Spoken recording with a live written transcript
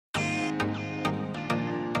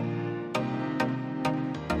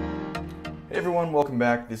everyone, welcome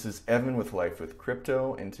back. This is Evan with Life with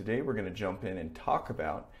Crypto, and today we're going to jump in and talk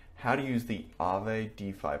about how to use the AAVE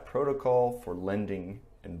DeFi protocol for lending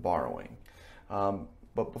and borrowing.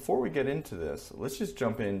 But before we get into this, let's just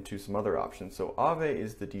jump into some other options. So AAVE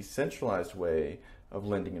is the decentralized way of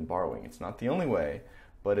lending and borrowing. It's not the only way,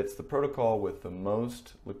 but it's the protocol with the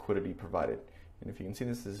most liquidity provided. And if you can see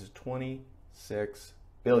this is 26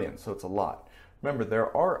 billion, so it's a lot. Remember,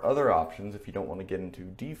 there are other options if you don't want to get into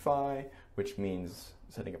DeFi, which means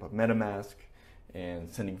setting up a MetaMask and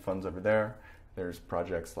sending funds over there. There's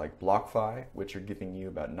projects like BlockFi, which are giving you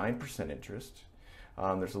about 9% interest.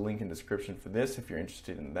 There's a link in the description for this if you're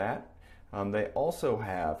interested in that. They also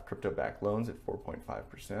have crypto-backed loans at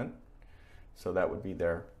 4.5%. So that would be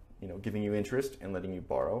their, giving you interest and letting you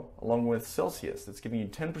borrow, along with Celsius, that's giving you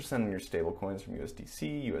 10% on your stable coins from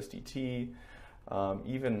USDC, USDT,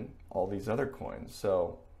 even all these other coins.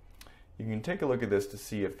 So you can take a look at this to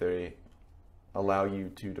see if they allow you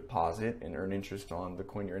to deposit and earn interest on the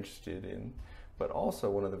coin you're interested in. But also,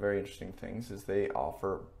 one of the very interesting things is they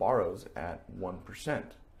offer borrows at 1%,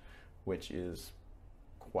 which is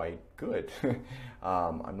quite good.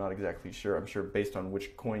 I'm not exactly sure. I'm sure based on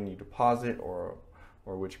which coin you deposit or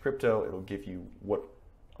which crypto, it'll give you what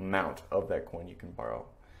amount of that coin you can borrow.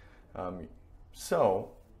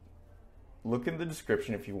 So look in the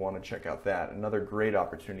description if you want to check out that. Another great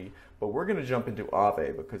opportunity. But we're going to jump into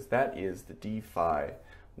AAVE because that is the DeFi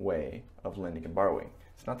way of lending and borrowing.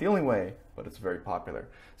 It's not the only way, but it's very popular.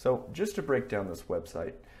 So just to break down this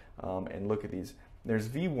website and look at these, there's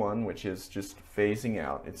V1, which is just phasing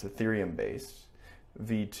out. It's Ethereum based.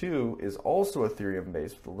 V2 is also Ethereum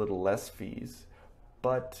based with a little less fees.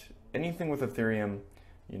 But anything with Ethereum,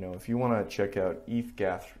 if you want to check out ETH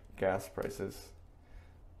gas prices,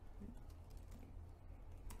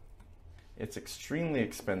 it's extremely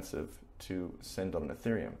expensive to send on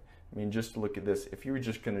Ethereum. I mean, just look at this. If you were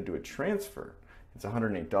just going to do a transfer, it's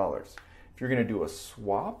 $108. If you're going to do a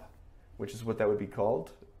swap, which is what that would be called,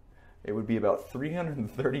 it would be about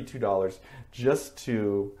 $332 just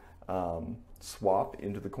to swap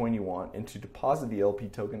into the coin you want, and to deposit the LP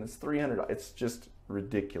token, it's $300. It's just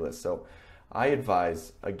ridiculous. So I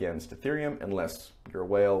advise against Ethereum unless you're a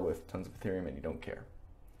whale with tons of Ethereum and you don't care.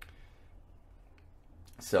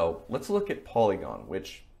 So let's look at Polygon,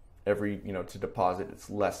 which to deposit, it's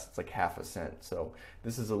less, it's like half a cent. So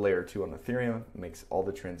this is a layer 2 on Ethereum, makes all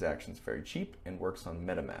the transactions very cheap and works on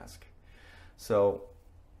MetaMask. So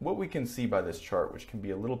what we can see by this chart, which can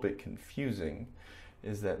be a little bit confusing,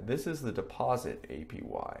 is that this is the deposit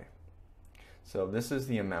APY. So this is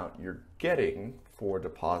the amount you're getting for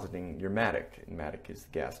depositing your Matic, and Matic is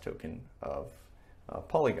the gas token of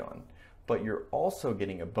Polygon. But you're also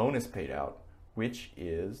getting a bonus paid out, which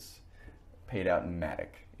is paid out in Matic,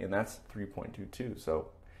 and that's 3.22. So,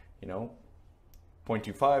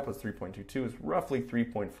 0.25 plus 3.22 is roughly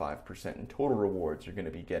 3.5% in total rewards you're going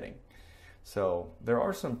to be getting. So there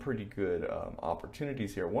are some pretty good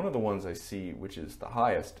opportunities here. One of the ones I see, which is the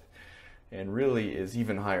highest, and really is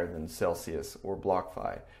even higher than Celsius or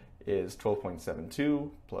BlockFi, is 12.72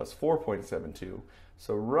 plus 4.72.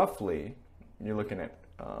 So roughly, you're looking at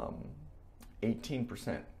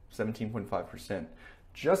 18%. 17.5%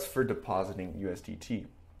 just for depositing USDT.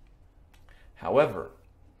 However,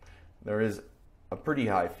 there is a pretty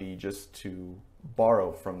high fee just to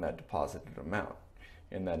borrow from that deposited amount,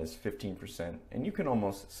 and that is 15%. And you can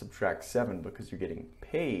almost subtract 7 because you're getting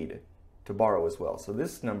paid to borrow as well. So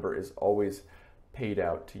this number is always paid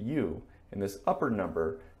out to you, and this upper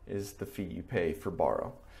number is the fee you pay for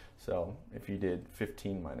borrow. So if you did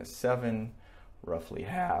 15 minus 7, roughly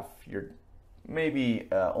half, you're maybe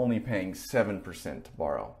only paying 7% to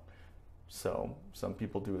borrow. So some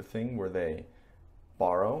people do a thing where they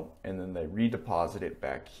borrow and then they redeposit it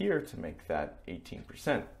back here to make that 18%.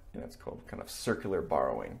 And that's called kind of circular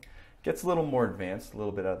borrowing. Gets a little more advanced, a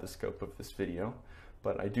little bit out of the scope of this video,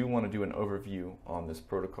 but I do want to do an overview on this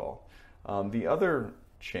protocol. The other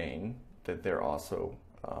chain that there also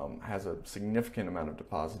has a significant amount of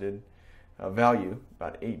deposited value,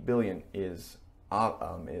 about 8 billion, is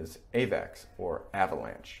AVAX or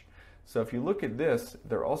Avalanche. So if you look at this,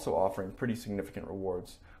 they're also offering pretty significant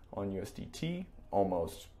rewards on USDT,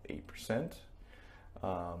 almost 8%.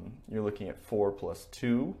 You're looking at 4 plus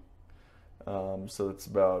 2, so it's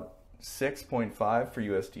about 6.5 for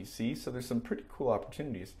USDC. So there's some pretty cool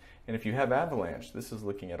opportunities. And if you have Avalanche, this is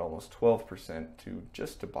looking at almost 12% to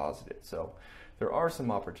just deposit it. So there are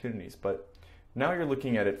some opportunities, but now you're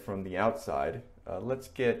looking at it from the outside. Let's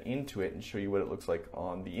get into it and show you what it looks like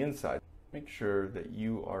on the inside. Make sure that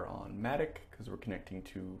you are on Matic because we're connecting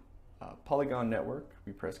to Polygon network.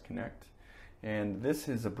 We press connect, And this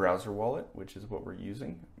is a browser wallet, which is what we're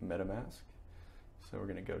using, MetaMask. So we're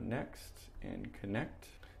going to go next and connect.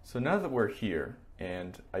 So now that we're here,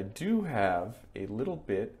 and I do have a little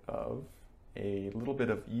bit of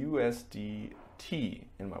USDT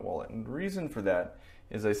in my wallet. And the reason for that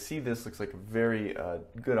is I see this looks like a very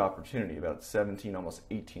good opportunity, about 17, almost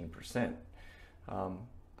 18%.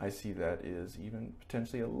 I see that is even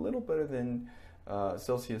potentially a little better than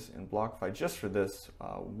Celsius and BlockFi just for this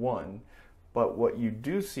one. But what you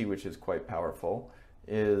do see, which is quite powerful,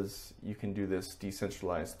 is you can do this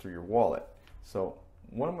decentralized through your wallet. So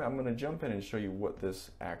I'm going to jump in and show you what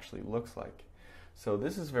this actually looks like. So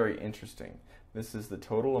this is very interesting. This is the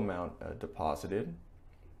total amount deposited.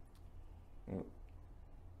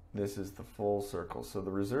 This is the full circle. So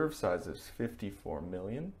the reserve size is 54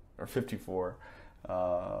 million, or 54,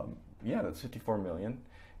 yeah, that's 54 million.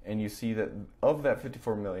 And you see that of that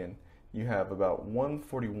 54 million, you have about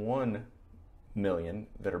 141 million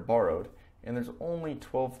that are borrowed, and there's only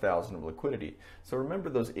 12,000 of liquidity. So remember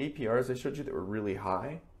those APRs I showed you that were really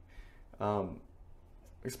high,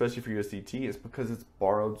 especially for USDT, is because it's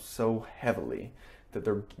borrowed so heavily that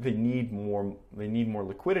they need more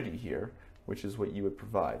liquidity here, which is what you would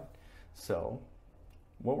provide. So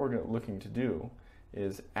what we're looking to do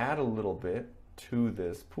is add a little bit to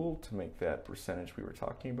this pool to make that percentage we were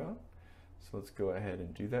talking about. So let's go ahead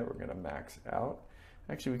and do that. We're going to max out.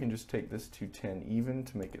 Actually, we can just take this to 10 even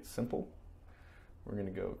to make it simple. We're going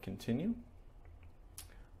to go continue.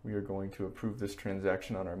 We are going to approve this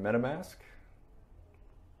transaction on our MetaMask.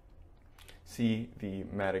 See, the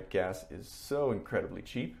Matic gas is so incredibly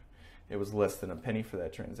cheap. It was less than a penny for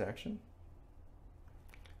that transaction.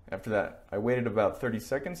 After that, I waited about 30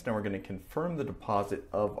 seconds. Now we're going to confirm the deposit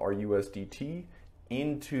of our USDT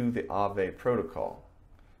into the AAVE protocol.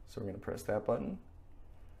 So we're going to press that button.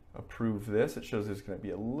 Approve this. It shows there's going to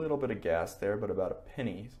be a little bit of gas there, but about a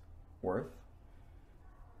penny's worth.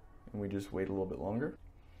 And we just wait a little bit longer.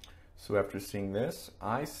 So after seeing this,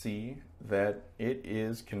 I see that it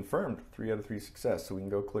is confirmed, 3 out of 3 success. So we can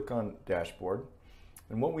go click on dashboard.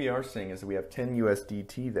 And what we are seeing is that we have 10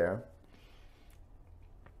 USDT there.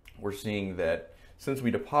 We're seeing that since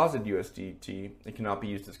we deposit USDT, it cannot be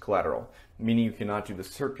used as collateral, meaning you cannot do the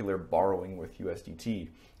circular borrowing with USDT,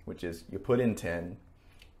 which is you put in 10,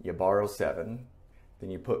 you borrow 7,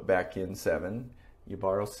 then you put back in 7, you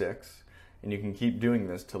borrow 6, and you can keep doing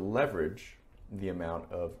this to leverage the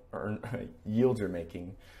amount of yield you're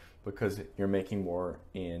making, because you're making more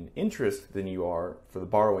in interest than you are for the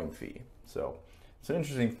borrowing fee. So it's an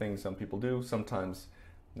interesting thing some people do. Sometimes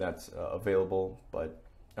that's available, but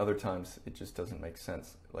other times it just doesn't make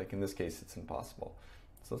sense. Like in this case, it's impossible.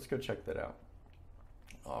 So let's go check that out.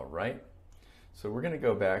 All right. So we're going to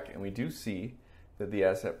go back, and we do see that the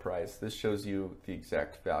asset price, this shows you the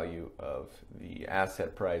exact value of the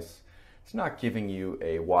asset price. It's not giving you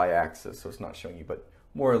a y-axis, so it's not showing you, but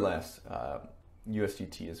more or less,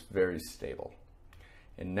 USDT is very stable.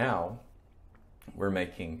 And now we're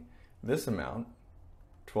making this amount,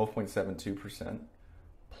 12.72%,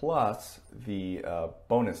 plus the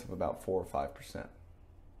bonus of about 4 or 5%.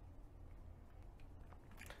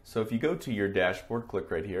 So if you go to your dashboard,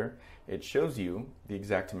 click right here, it shows you the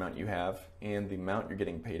exact amount you have and the amount you're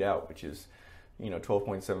getting paid out, which is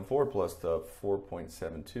 12.74 plus the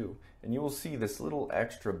 4.72. And you will see this little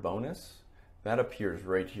extra bonus that appears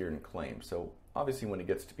right here in claim. So obviously when it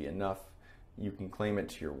gets to be enough, you can claim it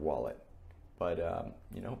to your wallet. But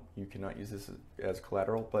you cannot use this as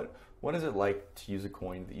collateral. But what is it like to use a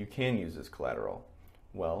coin that you can use as collateral?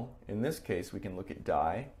 Well, in this case, we can look at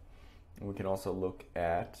DAI, and we can also look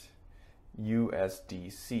at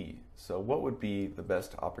USDC. So what would be the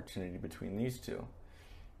best opportunity between these two?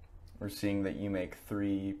 We're seeing that you make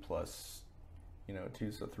 3 plus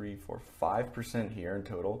 2, so 3, 4, 5% here in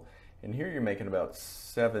total. And here you're making about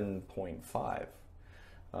 7.5.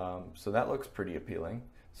 So that looks pretty appealing.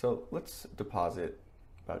 So let's deposit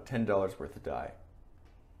about $10 worth of DAI.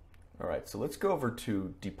 All right, so let's go over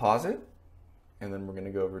to deposit, and then we're going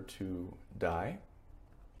to go over to DAI.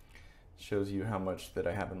 It shows you how much that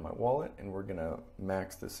I have in my wallet, and we're going to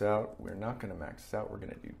max this out. We're not going to max this out. We're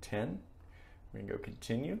going to do 10. We're going to go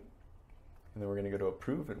continue, and then we're going to go to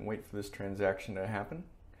approve and wait for this transaction to happen.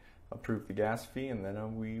 Approve the gas fee, and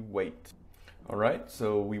then we wait. All right,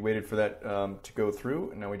 so we waited for that to go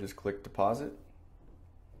through, and now we just click deposit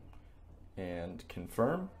and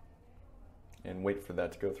confirm and wait for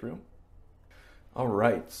that to go through. All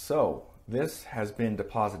right, so this has been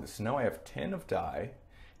deposited. So now I have 10 of DAI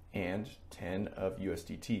and 10 of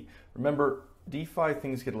USDT. Remember, DeFi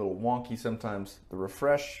things get a little wonky sometimes. The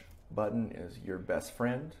refresh button is your best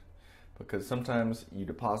friend. because sometimes you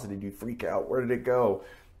deposited, you freak out, where did it go?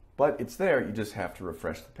 But it's there, you just have to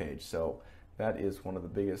refresh the page. So that is one of the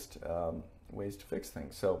biggest ways to fix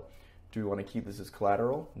things. So do we want to keep this as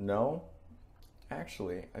collateral? No.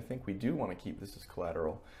 Actually, I think we do want to keep this as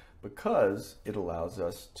collateral because it allows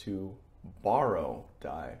us to borrow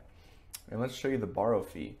DAI. And let's show you the borrow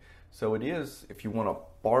fee. So it is, if you want to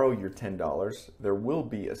borrow your $10, there will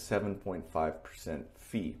be a 7.5%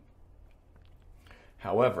 fee.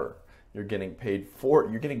 However, you're getting paid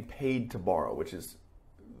to borrow, which is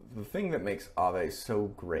the thing that makes AAVE so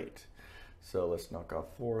great. So let's knock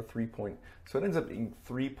off 3 point. So it ends up being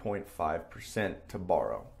 3.5% to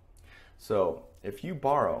borrow. So if you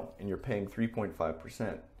borrow and you're paying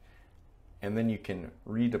 3.5%, and then you can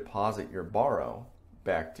redeposit your borrow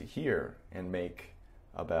back to here and make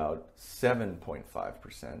about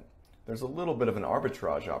 7.5%, there's a little bit of an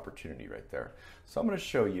arbitrage opportunity right there. So I'm going to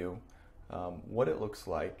show you what it looks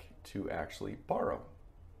like to actually borrow.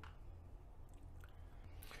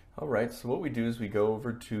 All right, so what we do is we go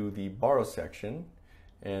over to the borrow section,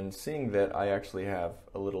 and seeing that I actually have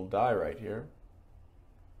a little DAI right here,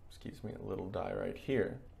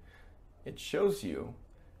 it shows you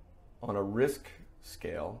on a risk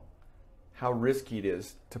scale how risky it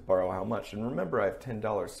is to borrow how much. And remember, I have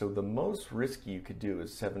 $10, so the most risky you could do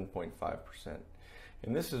is 7.5%.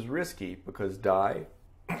 And this is risky because DAI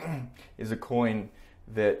is a coin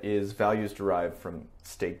that is values derived from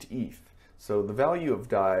staked ETH. So the value of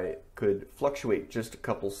DAI could fluctuate just a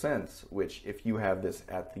couple cents, which if you have this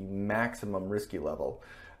at the maximum risky level,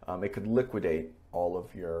 it could liquidate all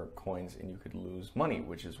of your coins and you could lose money,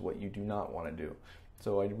 which is what you do not want to do.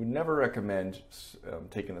 So I would never recommend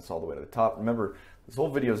taking this all the way to the top. Remember, this whole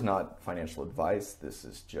video is not financial advice. This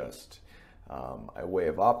is just a way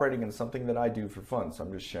of operating and something that I do for fun. So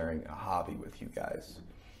I'm just sharing a hobby with you guys.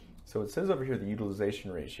 So it says over here the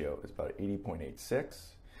utilization ratio is about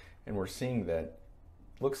 80.86. And we're seeing that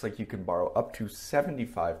looks like you can borrow up to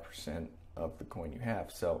 75% of the coin you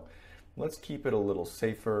have. So let's keep it a little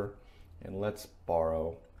safer and let's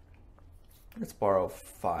borrow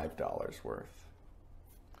 $5 worth.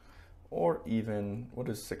 Or even, what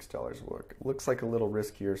does $6 work? It looks like a little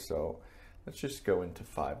riskier, so let's just go into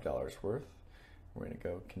 $5 worth. We're going to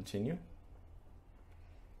go continue.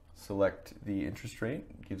 Select the interest rate.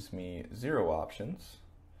 It gives me 0 options,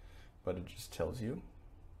 but it just tells you.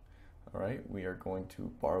 All right, we are going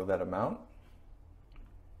to borrow that amount.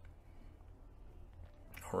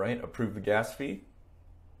 All right, approve the gas fee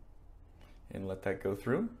and let that go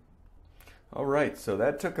through. All right, so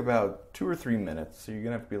that took about 2 or 3 minutes, so you're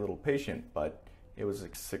gonna have to be a little patient, but it was a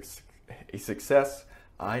success.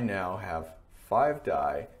 I now have 5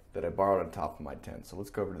 DAI that I borrowed on top of my 10. So let's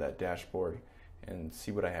go over to that dashboard and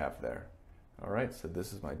see what I have there. All right, so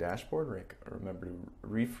this is my dashboard. Remember to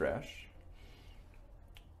refresh.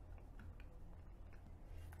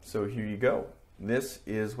 So here you go. This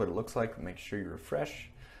is what it looks like. Make sure you refresh.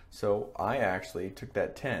 So I actually took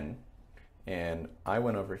that 10 and I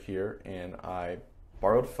went over here and I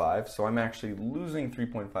borrowed 5. So I'm actually losing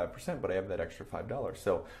 3.5%, but I have that extra $5.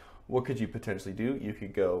 So what could you potentially do? You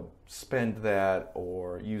could go spend that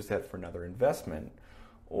or use that for another investment,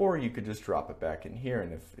 or you could just drop it back in here.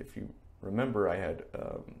 And if you remember, I had,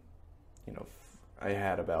 I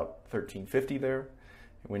had about $13.50 there.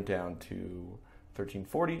 It went down to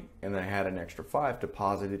 $13.40, and then I had an extra 5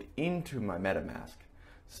 deposited into my MetaMask.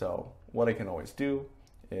 So what I can always do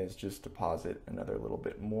is just deposit another little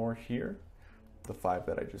bit more here. The 5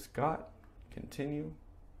 that I just got, continue.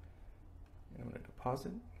 I'm going to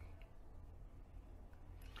deposit.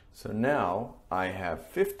 So now I have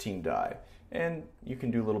 15 DAI, and you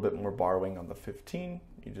can do a little bit more borrowing on the 15.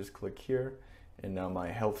 You just click here, and now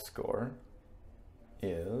my health score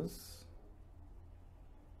is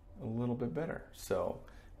a little bit better. So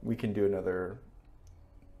we can do another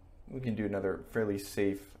fairly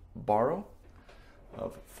safe borrow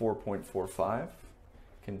of 4.45.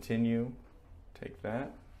 Continue, take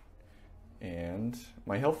that. And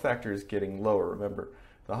my health factor is getting lower. Remember,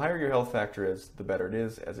 the higher your health factor is, the better it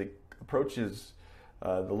is. As it approaches,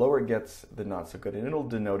 the lower it gets, the not so good. And it'll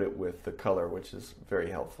denote it with the color, which is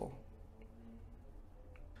very helpful.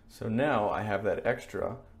 So now I have that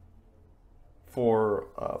extra for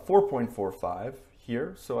 4.45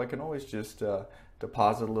 here, so I can always just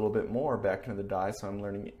deposit a little bit more back into the DAI, so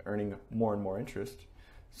I'm earning more and more interest.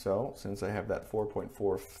 So since I have that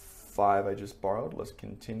 4.45 I just borrowed, let's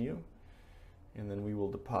continue, and then we will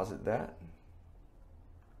deposit that.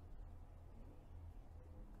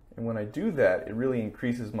 And when I do that, it really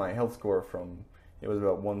increases my health score from, it was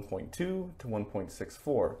about 1.2 to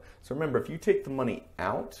 1.64. So remember, if you take the money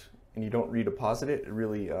out and you don't redeposit it, it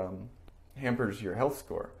really hampers your health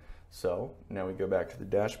score. So now we go back to the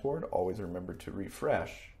dashboard. Always remember to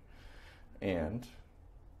refresh. And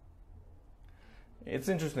it's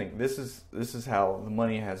interesting. This is how the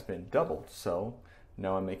money has been doubled. So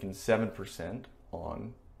now I'm making 7%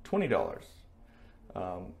 on $20,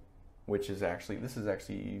 which is actually, this is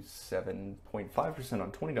actually 7.5%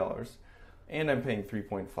 on $20, and I'm paying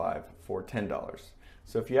 3.5 for $10.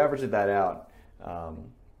 So if you average that out,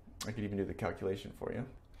 I could even do the calculation for you.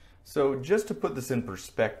 So just to put this in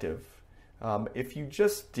perspective, if you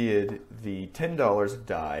just did the $10 of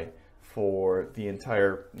DAI for the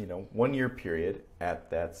entire 1 year period at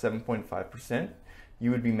that 7.5%,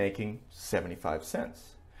 you would be making 75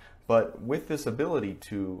 cents. But with this ability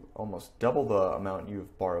to almost double the amount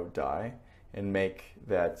you've borrowed DAI and make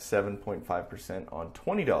that 7.5% on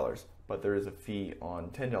 $20, but there is a fee on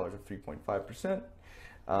 $10 of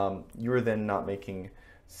 3.5%, you are then not making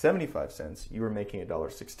 75 cents, you are making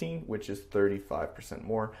 $1.16, which is 35%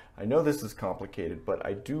 more. I know this is complicated, but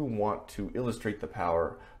I do want to illustrate the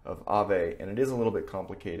power of AAVE, and it is a little bit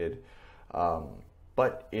complicated,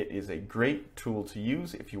 but it is a great tool to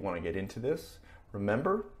use if you want to get into this.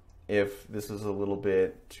 Remember, if this is a little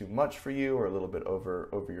bit too much for you or a little bit over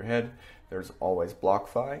your head, there's always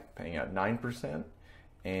BlockFi paying out 9%,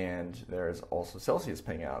 and there's also Celsius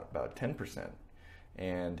paying out about 10%.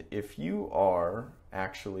 And if you are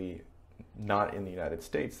actually not in the United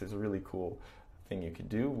States, there's a really cool thing you could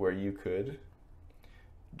do where you could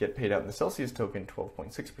get paid out in the Celsius token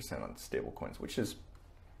 12.6% on stable coins, which is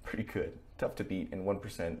pretty good. Tough to beat, and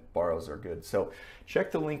 1% borrows are good. So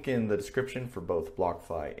check the link in the description for both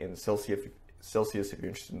BlockFi and Celsius if you're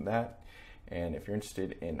interested in that. And if you're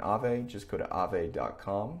interested in AAVE, just go to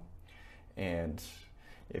aave.com. And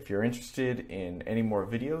if you're interested in any more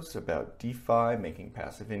videos about DeFi, making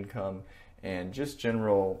passive income, and just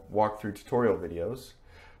general walkthrough tutorial videos,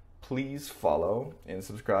 please follow and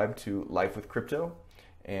subscribe to Life with Crypto.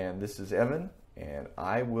 And this is Evan, and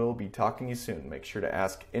I will be talking to you soon. Make sure to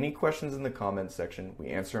ask any questions in the comments section. We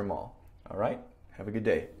answer them all. All right? Have a good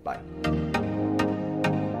day. Bye.